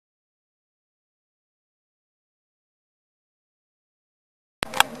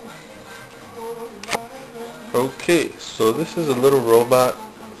Okay, so this is a little robot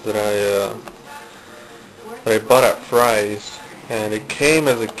that I bought at Fry's, and it came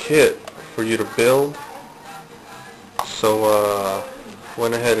as a kit for you to build. So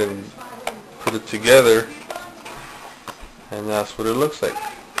went ahead and put it together, and that's what it looks like.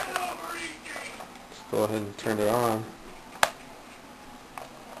 Let's go ahead and turn it on.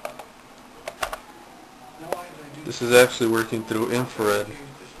 This is actually working through infrared.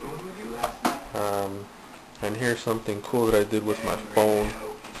 And here's something cool that I did with my phone.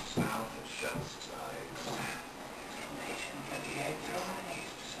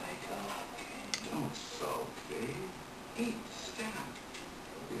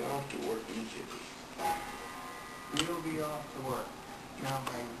 You'll be off to work. Now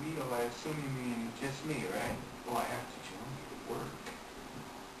by real, I assume you mean just me, right? Oh, I have to join you to work.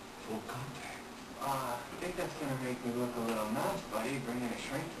 Full contact. I think that's gonna make me look a little nuts, buddy. Bringing a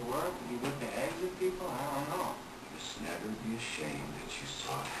shrink to work, you whip the eggs at people? I don't know. You just never be ashamed that you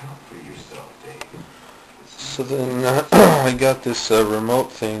sought help for yourself, Dave. So then I got this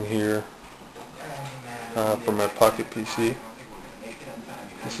remote thing here for my pocket PC.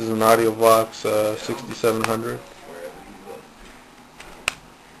 This is an audiovox 6700.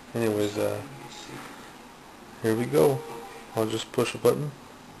 Anyways, here we go. I'll just push a button.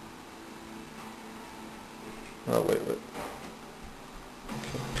 Oh, wait. Okay,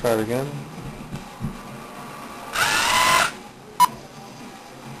 try it again.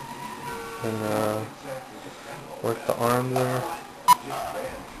 And work the arm there.